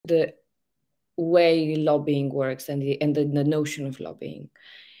the way lobbying works and the notion of lobbying.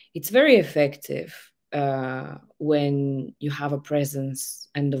 It's very effective when you have a presence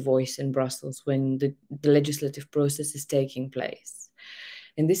and a voice in Brussels, when the legislative process is taking place.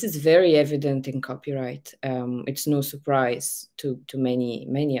 And this is very evident in copyright. It's no surprise to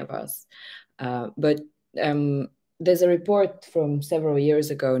many of us. But there's a report from several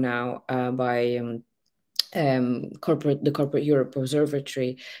years ago now by the Corporate Europe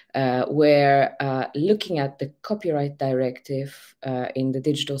Observatory, where looking at the copyright directive in the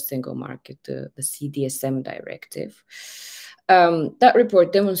digital single market, the CDSM directive, that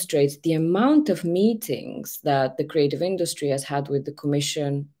report demonstrates the amount of meetings that the creative industry has had with the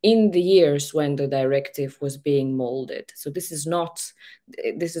Commission in the years when the directive was being molded. So this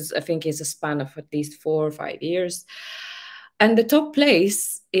is, I think, is a span of at least 4 or 5 years. And the top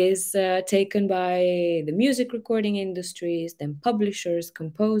place is taken by the music recording industries, then publishers,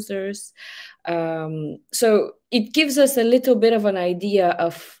 composers. So it gives us a little bit of an idea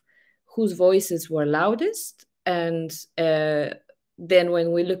of whose voices were loudest. And then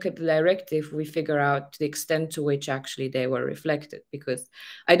when we look at the directive, we figure out the extent to which actually they were reflected, because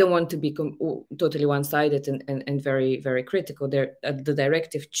I don't want to be totally one-sided and very, very critical. The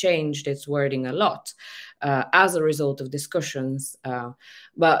directive changed its wording a lot as a result of discussions.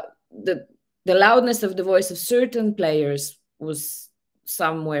 But the loudness of the voice of certain players was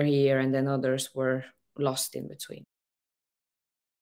somewhere here, and then others were lost in between.